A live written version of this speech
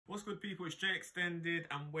What's good, people? It's J Extended,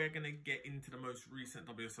 and we're going to get into the most recent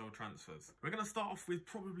WSL transfers. We're going to start off with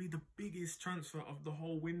probably the biggest transfer of the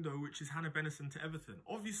whole window, which is Hanna Bennison to Everton.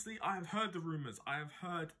 Obviously, I have heard the rumours. I have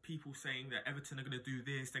heard people saying that Everton are going to do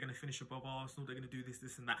this, they're going to finish above Arsenal, they're going to do this,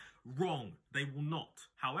 this and that. Wrong. They will not.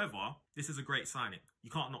 However, this is a great signing.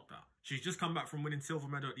 You can't knock that. She's just come back from winning silver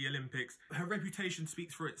medal at the Olympics. Her reputation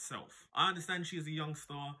speaks for itself. I understand she is a young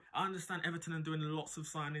star. I understand Everton are doing lots of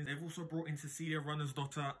signings. They've also brought in Cecilia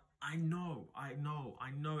Runnersdottir. I know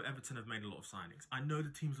Everton have made a lot of signings. I know the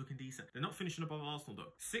team's looking decent. They're not finishing above Arsenal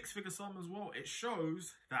though. Six-figure sum as well. It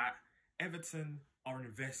shows that Everton are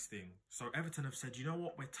investing. So Everton have said, you know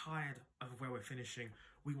what? We're tired of where we're finishing.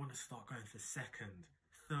 We want to start going for second,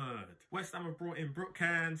 third. West Ham have brought in Brooke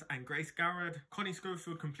Cairns and Grace Garrard. Connie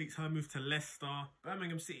Schofield completes her move to Leicester.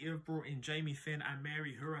 Birmingham City have brought in Jamie Finn and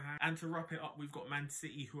Mary Hurahan. And to wrap it up, we've got Man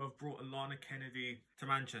City, who have brought Alana Kennedy to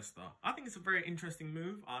Manchester. I think it's a very interesting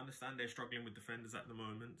move. I understand they're struggling with defenders at the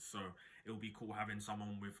moment, so it'll be cool having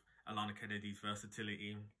someone with Alana Kennedy's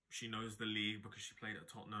versatility. She knows the league because she played at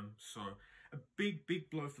Tottenham. So a big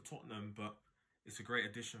blow for Tottenham, but it's a great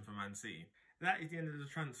addition for Man City. That is the end of the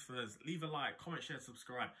transfers. Leave a like, comment, share,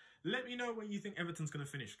 subscribe. Let me know where you think Everton's going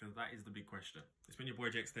to finish, because that is the big question. It's been your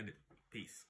boy J Extended. Peace.